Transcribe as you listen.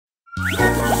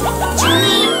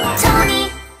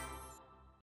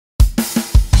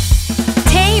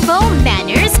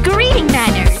manners, greeting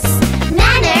manners.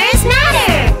 Manners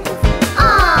matter.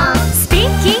 Aw.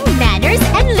 Speaking manners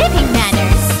and living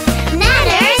manners.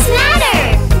 Manners matter.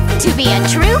 To be a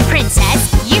true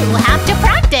princess, you have to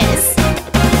practice.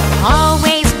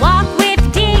 Always walk with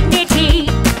dignity.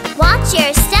 Watch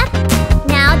your step.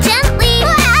 Now gently.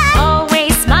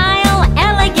 Always smile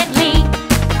elegantly.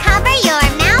 Cover your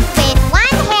mouth with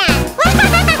one hand.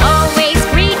 Always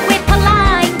greet with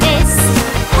politeness.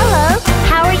 Hello,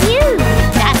 how are you?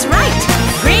 That's right.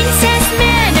 Princess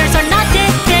manners are not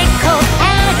difficult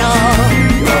at all.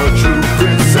 A true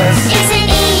princess Isn't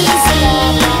easy.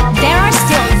 There are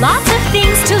still lots of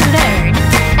things to learn.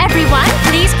 Everyone,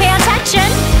 please pay attention.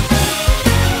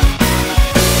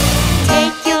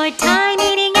 Take your time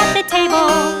eating at the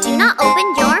table. Do not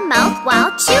open your mouth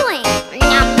while chewing.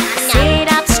 Nom, nom, nom. Sit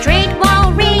up straight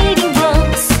while reading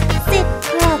books. Sit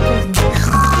properly.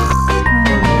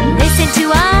 Listen to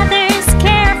others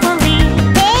carefully.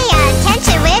 Pay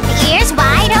attention with ears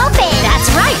wide open. That's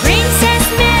right. Princess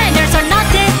manners are not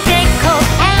difficult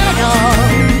at all.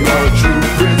 A true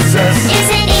princess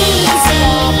Isn't easy.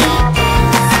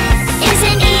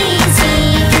 Isn't easy.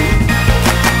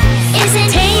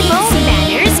 Isn't Table easy.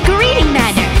 manners, greeting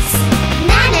manners.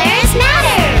 Manners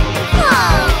matter.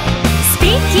 Oh.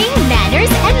 Speaking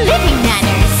manners and living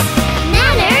manners.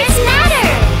 Manners matter.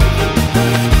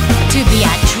 To be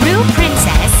a true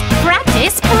princess,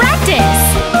 practice, practice.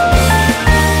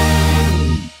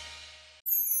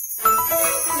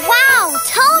 Wow,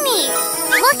 Tony!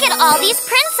 Look at all these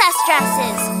princess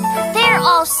dresses. They're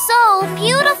all so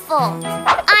beautiful.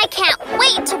 I can't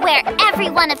wait to wear every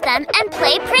one of them and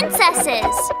play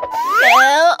princesses.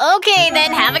 Oh, okay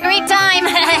then. Have a great time.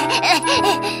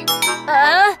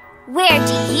 Where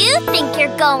do you think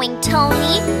you're going,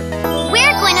 Tony?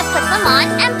 We're going to put them on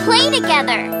and play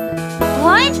together.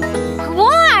 What?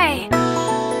 Why?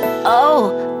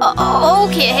 Oh,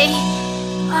 okay.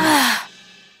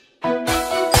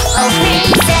 Oh,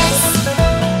 princess.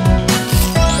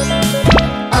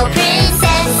 Oh,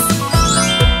 princess.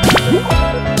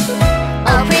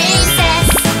 Oh, princess.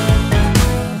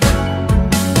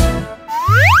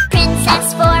 Princess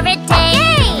for a day.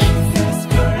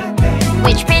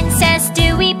 Which princess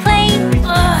do we play?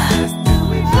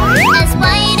 As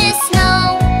white as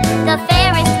snow, the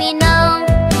fairest we know,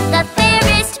 the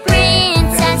fairest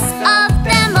princess of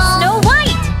them all. Snow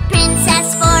White.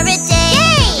 Princess for a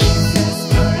day.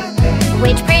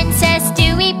 Which princess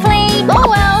do we play? Oh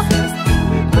well.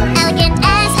 Elegant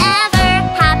as ever,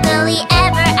 happily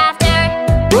ever after.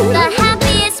 The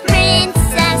happiest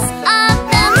princess of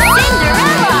them all.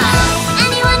 Cinderella.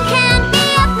 Anyone can be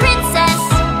a princess.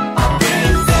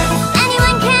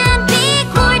 Anyone can be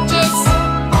gorgeous.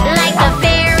 Like a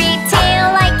fairy tale,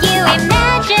 like you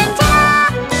imagined.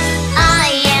 I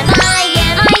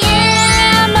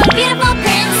am a beautiful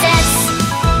princess.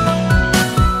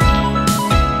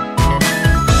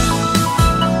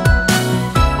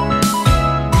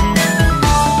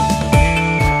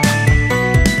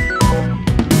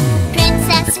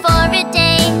 Princess for a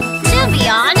day. To be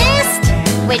honest,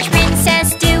 which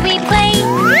princess do we play?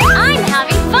 I'm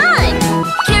having fun.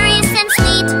 Curious and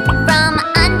sweet from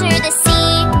under the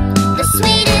sea. The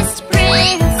sweetest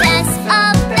princess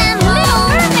of them all.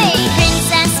 Mermaid.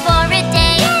 Princess for a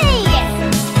day.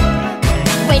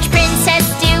 Which princess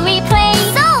do we play?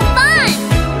 So fun!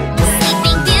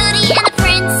 Sleeping Beauty and the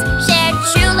prince shared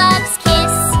true love's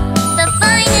kiss. The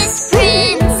finest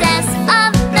princess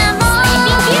of them all.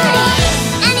 Sleeping Beauty.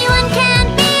 Anyone can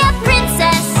be a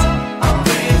princess.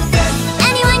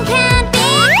 Anyone can be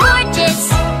gorgeous.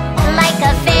 Like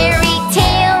a fairy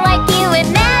tale, like you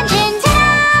imagined.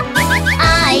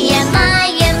 I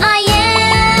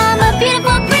am a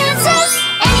beautiful princess.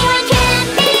 Anyone can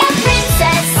be a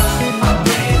princess.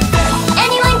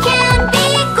 Anyone can be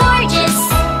gorgeous.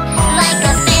 Like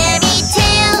a fairy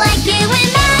tale, like you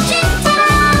imagined.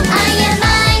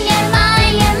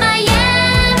 I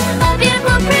am a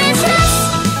beautiful princess.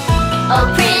 Oh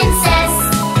princess,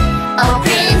 oh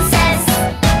princess.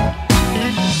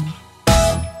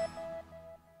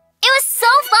 It was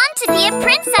so fun to be a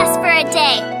princess for a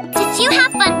day. Did you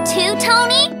have fun too,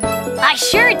 Tony? I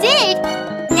sure did.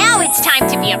 Now it's time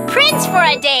to be a prince for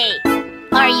a day.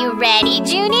 Are you ready,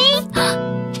 Junie?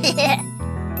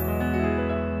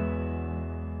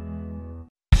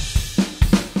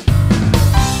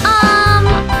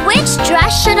 Which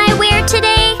dress should I wear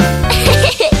today?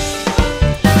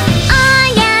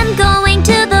 I am going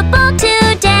to the ball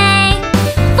today.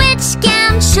 Which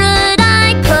gown should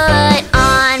I put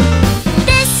on?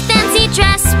 This fancy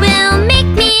dress will make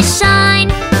me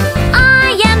shine.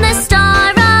 I am the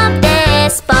star of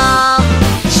this ball.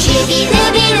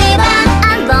 Shooby-looby-looba,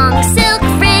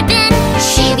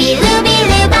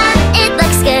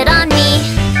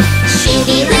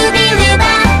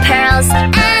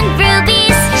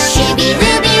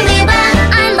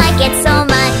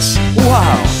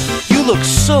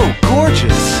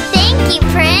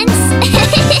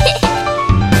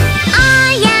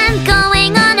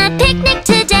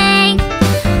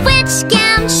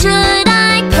 should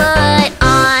I put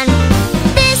on?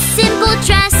 This simple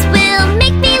dress will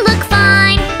make me look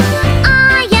fine.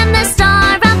 I am the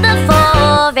star of the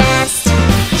forest.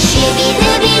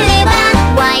 Shibby-looby-looba,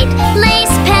 white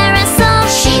lace parasol.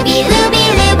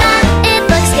 Shibby-looby-looba, it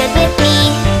looks good with me.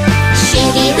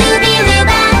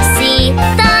 Shibby-looby-looba, see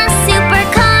the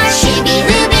supercar.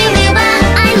 Shibby-looby-looba,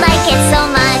 I like it so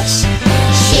much.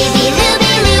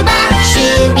 Shibby-looby-looba,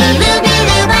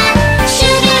 shibby-looby-looba,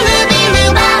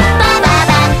 shibby-looby-looba,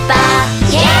 ba-ba-ba-ba,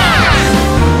 yeah!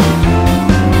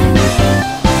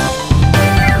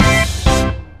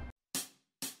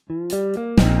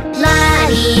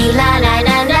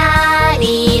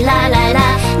 La-dee-la-la-la-la-dee-la-la-la,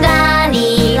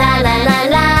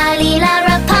 la-dee-la-la-la-la-dee-la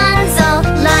Rapunzel.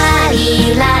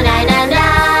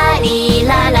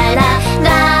 La-dee-la-la-la-la-dee-la-la-la,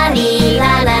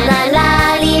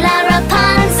 la-dee-la-la-la-la-dee-la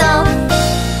Rapunzel.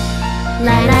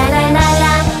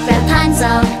 La-la-la-la-la,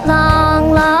 Rapunzel, long,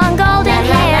 long golden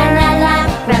hair. La-la-la,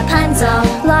 Rapunzel,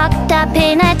 locked up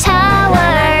in a tower.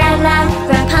 La-la-la,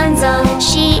 Rapunzel,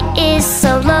 she is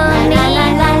so lonely.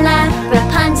 La-la-la-la,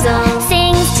 Rapunzel,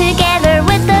 sings together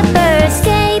with the birds.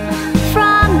 Escape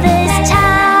from this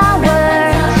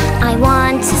tower, I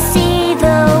want to see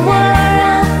the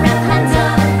world.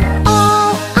 Rapunzel,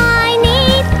 all I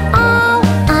need, all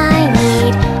I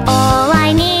need, all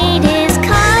I need is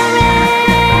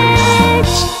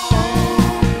courage.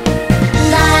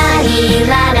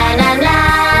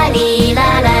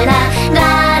 La-dee-la-la-la-la-dee-la-la-la,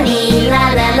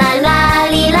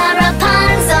 la-dee-la-la-la-la-dee-la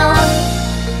Rapunzel.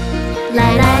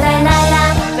 La-la-la-la-la,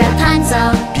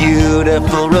 Rapunzel.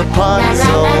 Beautiful La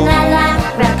Rapunzel, la la la,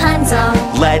 Rapunzel.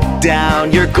 let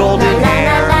down your golden La la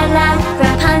hair, la la,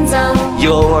 Rapunzel.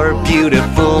 your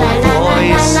beautiful La la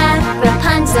voice la,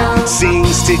 Rapunzel.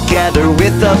 sings together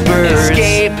with the birds.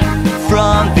 Escape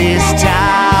from this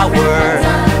tower,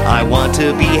 I want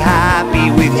to be happy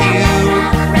with you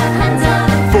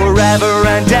forever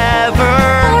and ever.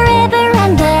 Forever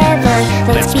and ever,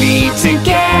 let's be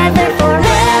together forever.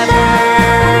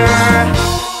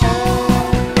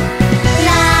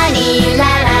 La dee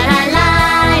la la la la,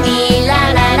 dee la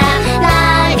la la, la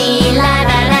dee la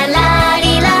la la la,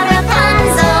 dee la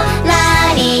Rapunzel. La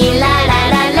dee la la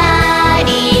la la,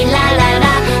 dee la la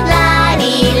la, la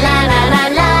dee la la la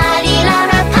la, dee la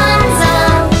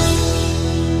Rapunzel.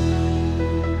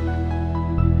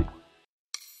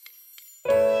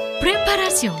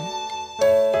 Preparación.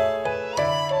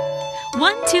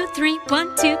 1, 2, 3,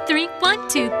 1, 2, 3, 1,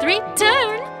 2, 3,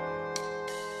 turn.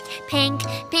 Pink,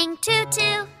 pink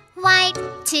tutu, white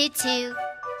tutu,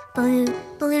 blue,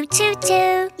 blue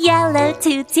tutu, yellow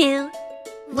tutu.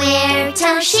 Wear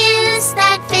toe shoes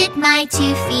that fit my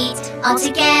 2 feet. All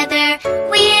together,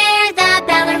 we're the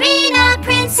Ballerina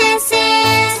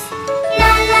Princesses.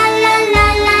 La la la la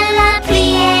la la,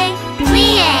 plie,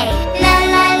 plie. La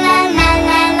la la la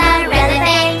la la,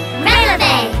 releve,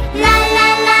 releve. La la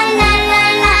la la la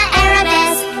la,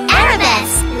 arabesque,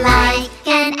 arabesque. Like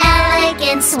an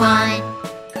elegant swan.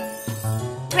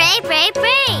 Bray, bray,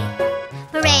 bray.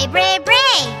 Bray, bray,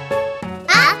 bray.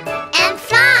 Up and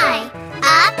fly.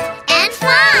 Up and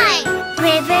fly.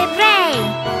 Bray, bray, bray.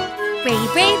 Bray,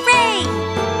 bray, bray.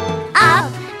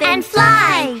 Up and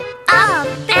fly. Up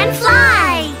and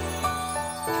fly.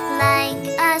 Like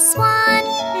a swan,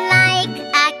 like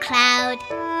a cloud.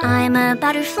 I'm a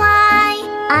butterfly.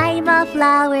 I'm a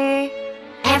flower.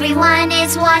 Everyone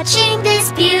is watching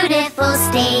this beautiful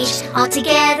stage. All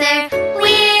together,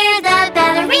 we're the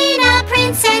Ballerina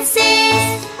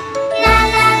Princesses. La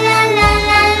la la la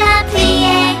la la,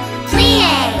 plie,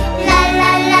 plie. La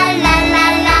la la la la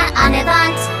la, en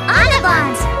avant, en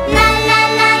avant. La la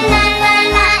la la la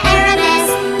la,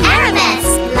 arabesque,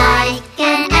 arabesque. Like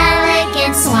an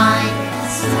elegant swan.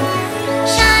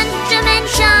 Changeman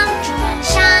jump,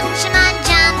 changeman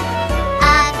jump.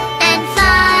 Up and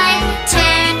fly,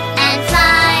 turn and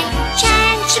fly.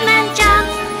 Changeman jump,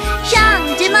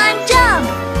 changeman jump.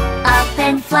 Up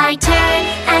and fly, turn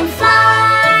and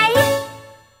fly.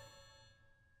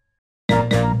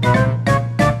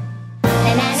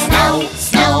 Snow,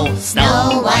 snow,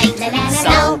 snow white.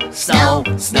 Snow, snow,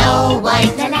 snow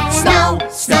white. Snow,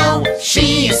 snow,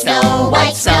 she is Snow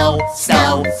White. Snow,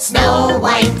 snow, Snow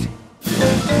White.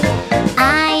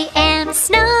 I am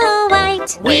Snow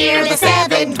White. We're the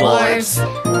 7 dwarfs.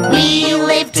 We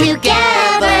live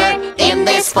together in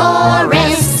this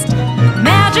forest.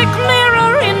 Magic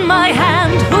mirror in my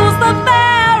hand. Who's the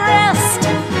fairest?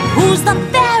 Who's the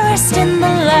fairest in the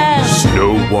land?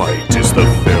 Snow White is the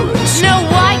fairest. Snow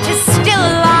White is still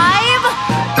alive.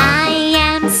 I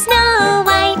am Snow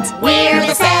White. We're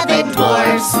the 7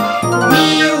 dwarfs. We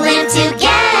live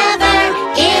together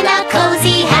in a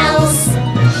cozy house.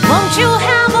 Won't you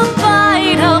help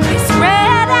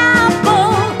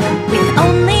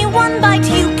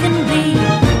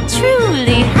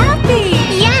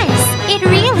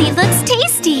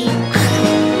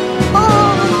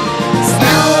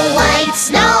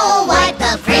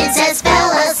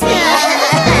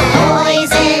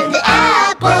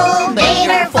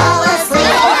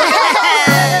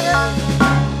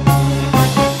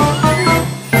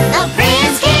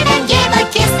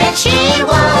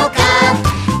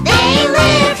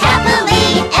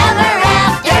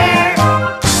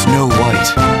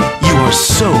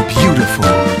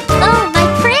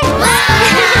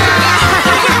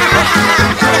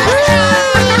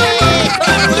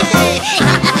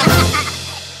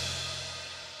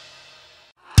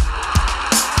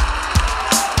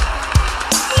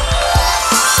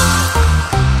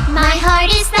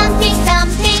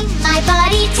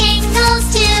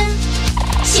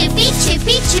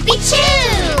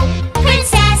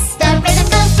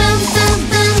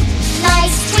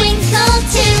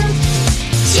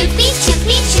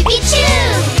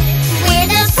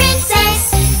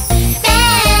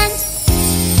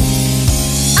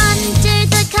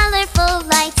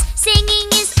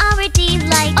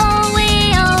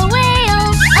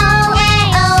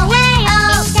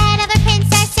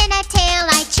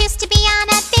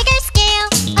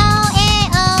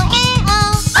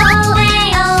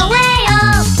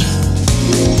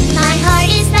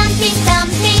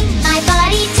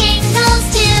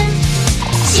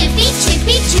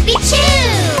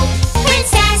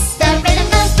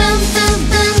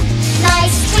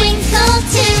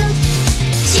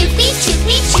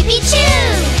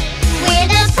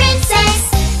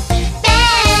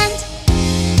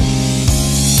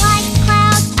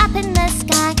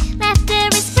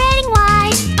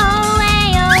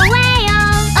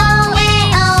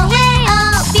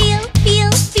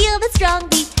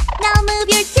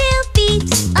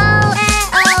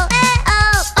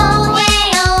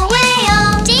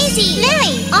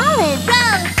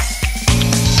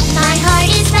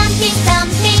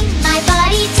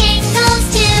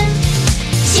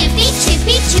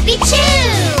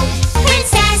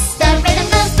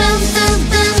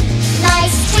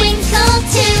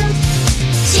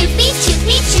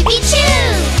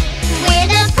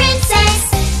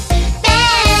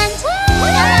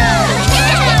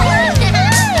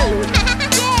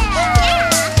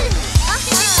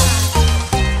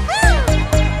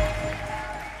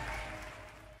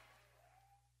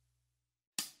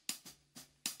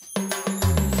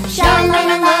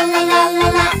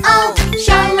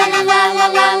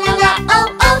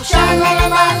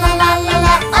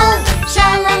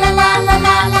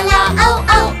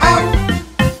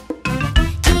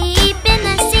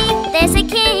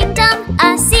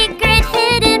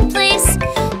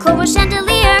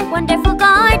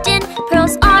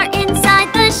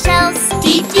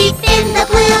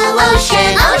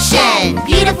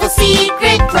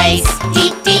secret place,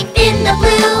 deep, deep in the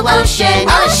blue ocean.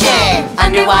 Ocean,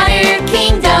 underwater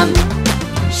kingdom.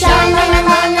 Sha la la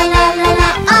la la la la la,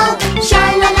 oh. Sha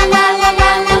la la la la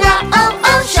la la la, oh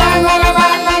oh. Sha la la la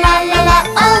la la la la,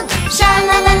 oh. Sha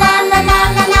la la la la la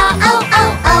la la, oh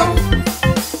oh oh.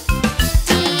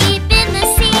 Deep in the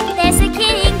sea, there's a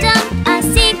kingdom, a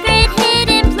secret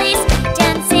hidden place.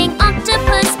 Dancing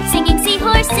octopus, singing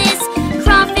seahorses,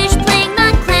 crawfish playing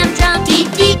on clam drum. Deep,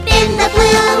 deep in the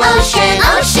blue ocean.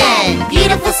 Ocean,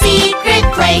 beautiful secret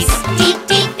place. Deep,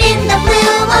 deep in the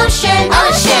blue ocean.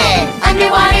 Ocean,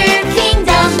 underwater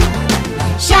kingdom.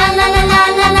 Sha la la la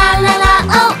la la la la,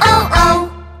 oh oh oh.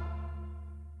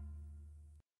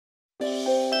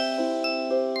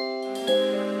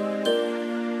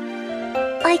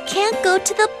 I can't go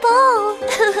to the ball.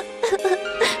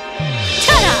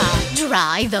 Ta-da!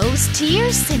 Dry those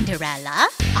tears, Cinderella.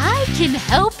 I can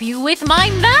help you with my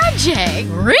magic.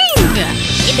 Ring!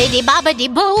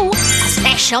 Bibbidi-bobbidi-boo, a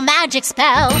special magic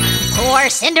spell. Poor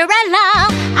Cinderella,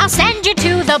 I'll send you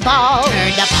to the ball.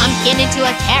 Turn the pumpkin into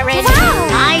a carrot,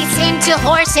 mice into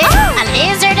horses, a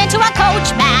lizard into a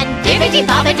coachman.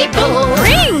 Bibbidi-bobbidi-boo,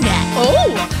 ring!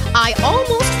 Oh, I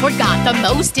almost forgot the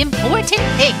most important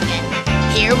thing.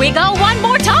 Here we go one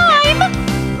more time.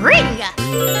 Ring!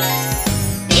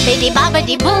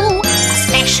 Bibbidi-bobbidi-boo, a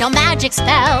special magic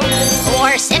spell.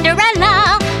 Poor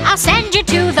Cinderella, I'll send you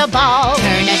to the ball.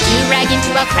 Turn a do-rag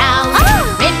into a crown,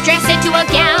 red dress into a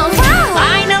gown.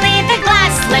 Finally the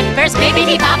glass slippers,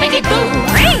 bibbidi-bobbidi-boo,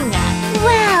 ring!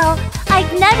 Wow,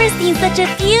 I've never seen such a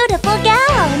beautiful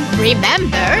gown.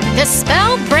 Remember, the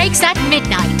spell breaks at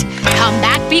midnight. Come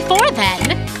back before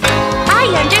then. I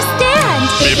understand.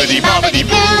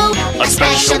 Bibbidi-bobbidi-boo, a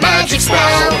special magic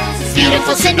spell.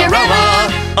 Beautiful Cinderella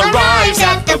arrives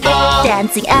at the ball.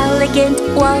 Dancing elegant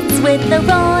waltz with the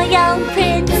royal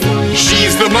prince.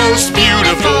 She's the most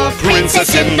beautiful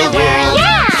princess in the world.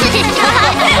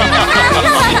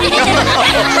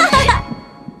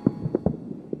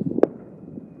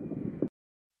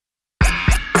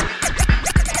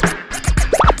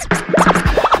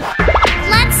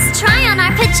 Let's try on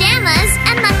our pajamas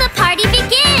and let the party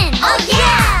begin. Oh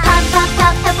yeah! Pop, pop,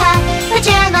 pop, pop, pop,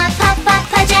 pajama, pop, pop,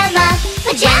 pajama.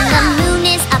 Pajama. When the moon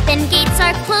is up and gates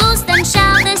are closed, then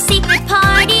shall the secret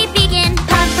party begin.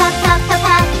 Pop, pop, pop, pop,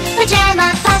 pop,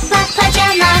 pajama, pop, pop,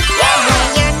 pajama. Wear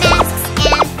your masks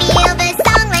and feel the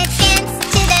song. Let's dance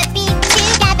to the beat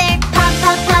together. Pop,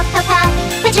 pop, pop, pop, pop,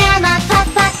 pajama, pop,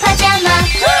 pop, pajama.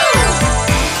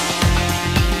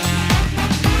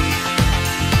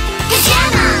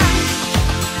 Pajama.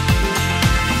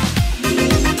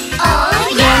 Oh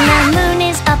When the moon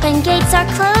is up and gates are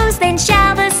closed, then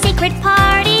shall the secret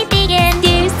party begin.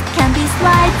 There's can be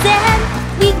slides and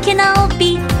we can all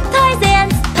be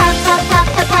Tarzans. Pop, pop, pop,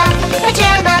 pop, pop,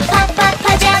 pajama, pop, pop,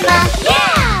 pajama.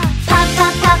 yeah! Pop,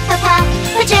 pop, pop, pop, pop,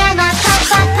 pajama, pop,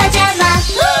 pop, pajama.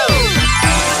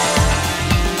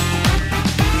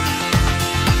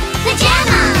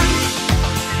 Pajama.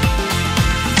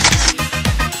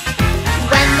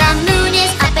 When the moon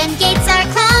is up and gates are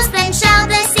closed, then shall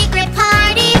the secret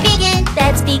party begin.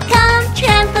 Let's become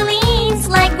trampolines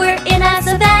like we're in a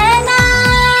savannah.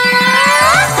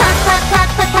 Pop, pop, pop,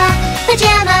 pop, pop,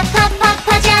 pajama, pop, pop,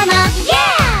 pajama.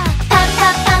 Yeah! Pop,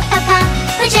 pop, pop, pop, pop,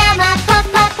 pajama, pop,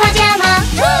 pop, pajama.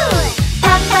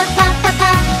 Pop, pop, pop, pop,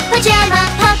 pop, pajama,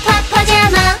 pop, pop,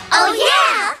 pajama. Oh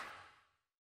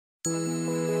yeah!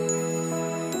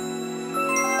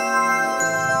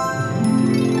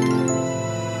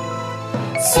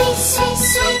 Sweet, sweet,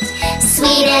 sweet,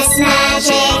 sweetest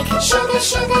magic. Sugar,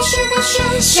 sugar, sugar,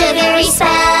 sugar, sugary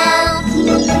spell.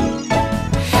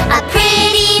 A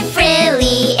pretty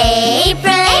frilly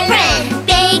apron.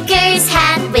 Baker's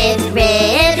hat with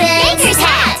ribbons. Baker's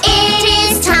hat. It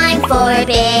is time for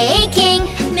baking.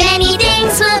 Many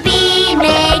things we'll be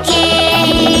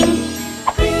making.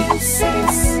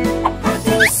 Princess,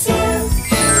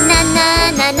 na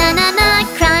na na na na na,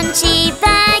 crunchy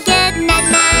baguette. Na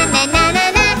na na na na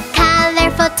na,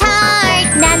 colorful tart.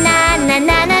 Na na na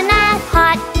na na na,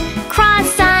 hot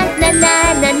croissant. Na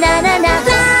na na na na na,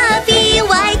 fluffy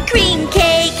white cream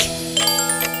cake.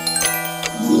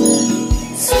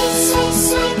 Sweet, sweet,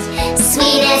 sweet,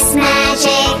 sweetest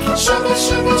magic. Sugar,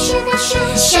 sugar, sugar,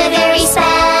 sugar, sugary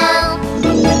spell.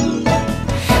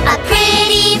 A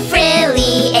pretty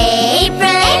frilly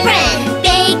apron.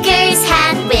 Baker's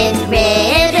hat with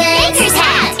ribbons. Baker's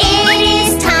hat. It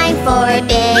is time for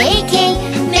baking.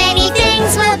 Many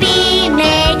things we'll be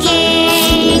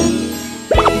making.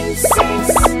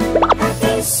 Princess,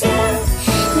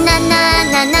 na na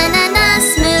na na na na,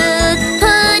 smooth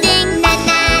pudding. Na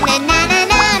na na na na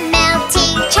na,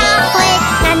 melting chocolate.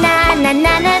 Na na na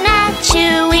na na na,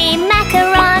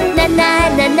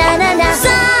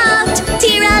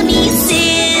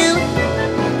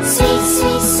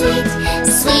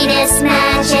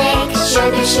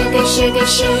 sugar,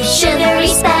 sugary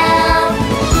spell.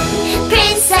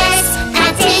 Princess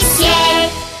Patissier.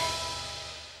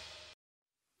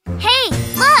 Hey,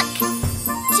 look!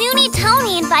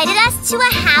 JunyTony invited us to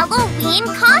a Halloween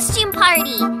costume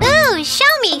party. Ooh,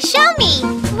 show me, show me!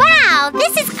 Wow,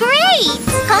 this is great!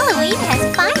 Halloween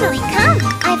has finally come.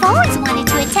 I've always wanted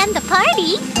to attend the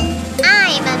party.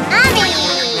 I'm a mummy!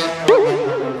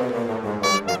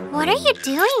 What are you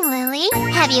doing, Lily?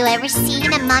 Have you ever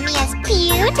seen a mummy as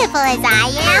beautiful as I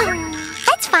am?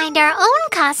 Let's find our own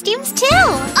costumes, too!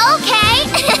 Okay!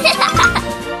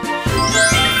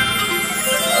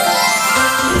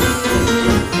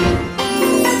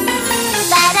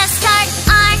 Let us start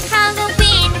our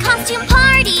Halloween costume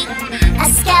party. A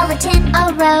skeleton,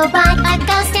 a robot, a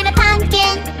ghost, and a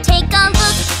pumpkin. Take a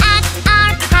look at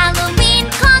our Halloween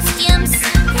costumes.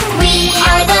 We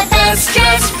are the best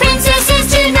dressed princesses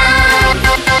tonight.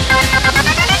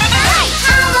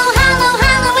 Hallow, hallow,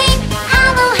 Halloween,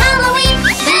 hallow, Halloween.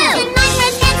 Tonight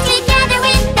let's dance together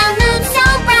with the moon so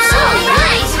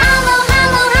bright. Hallow,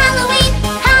 hallow, Halloween,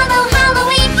 hallow,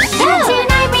 Halloween.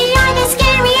 Tonight we are the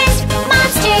scariest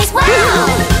monsters. Wow!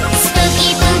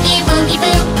 Spooky, boogie, woogie,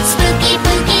 boo. Spooky,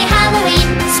 boogie, Halloween.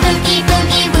 Spooky,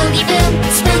 boogie, woogie, boo.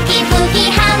 Spooky, boogie,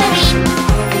 Halloween.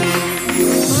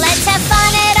 Let's have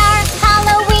fun at our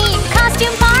Halloween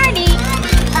costume party.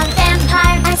 A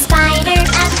vampire, a spider,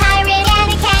 a pirate,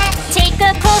 and a cat. Take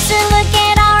a closer look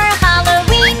at our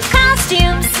Halloween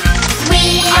costumes.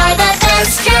 We are the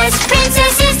best dressed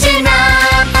princesses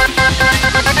tonight.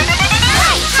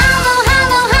 Hallow,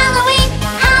 hallow, Halloween,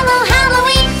 hallow,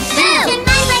 Halloween.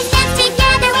 Tonight let's dance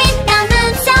together with the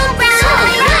moon so bright.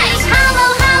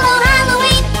 Hallow, hallow,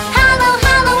 Halloween, hallow,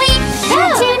 Halloween.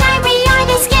 Tonight we are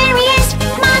the scariest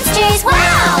monsters.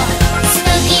 Wow!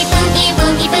 Spooky, boogie,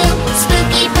 woogie, boo.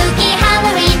 Spooky, boogie,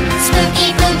 Halloween. Spooky,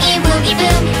 boogie, woogie,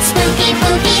 boo. Spooky,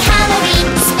 boogie, Halloween.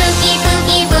 Spooky,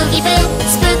 boogie, woogie, boo.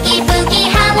 Spooky, boogie,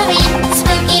 Halloween.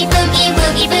 Spooky, boogie,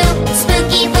 woogie, boo.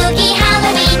 Spooky, boogie,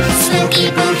 Halloween. Spooky,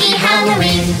 boogie,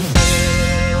 Halloween.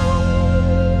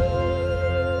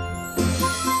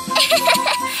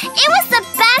 It was the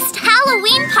best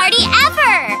Halloween party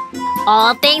ever!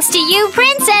 All thanks to you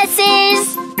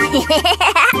princesses!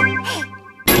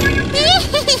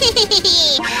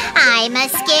 I'm a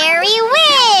scary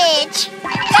witch!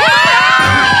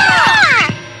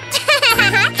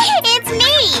 It's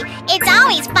me! It's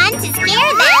always fun to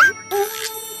scare them!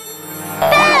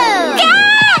 Boom!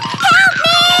 Help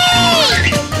me!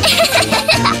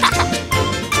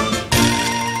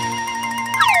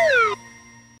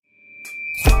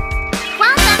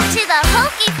 Welcome to the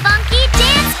Hokey Funky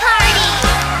Dance Party!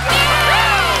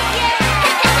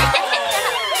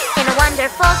 In a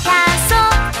wonderful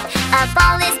castle, a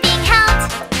ball is being held.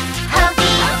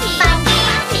 Hokey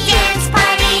Funky Dance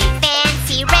Party.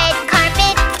 Fancy red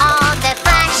carpet, all the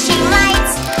flashing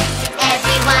lights.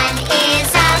 Everyone is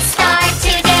a star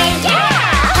today.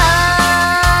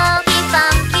 Hokey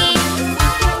Funky,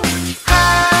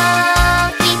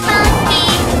 Hokey Funky,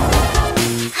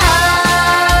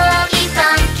 Hokey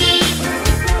Funky.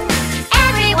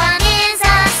 Everyone is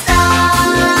a star.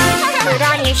 Put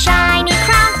on your shiny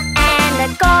crown and a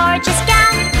gorgeous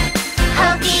gown.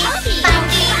 Hokey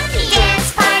Funky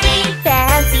Dance Party.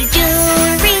 Fancy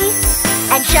jewelry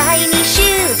and shiny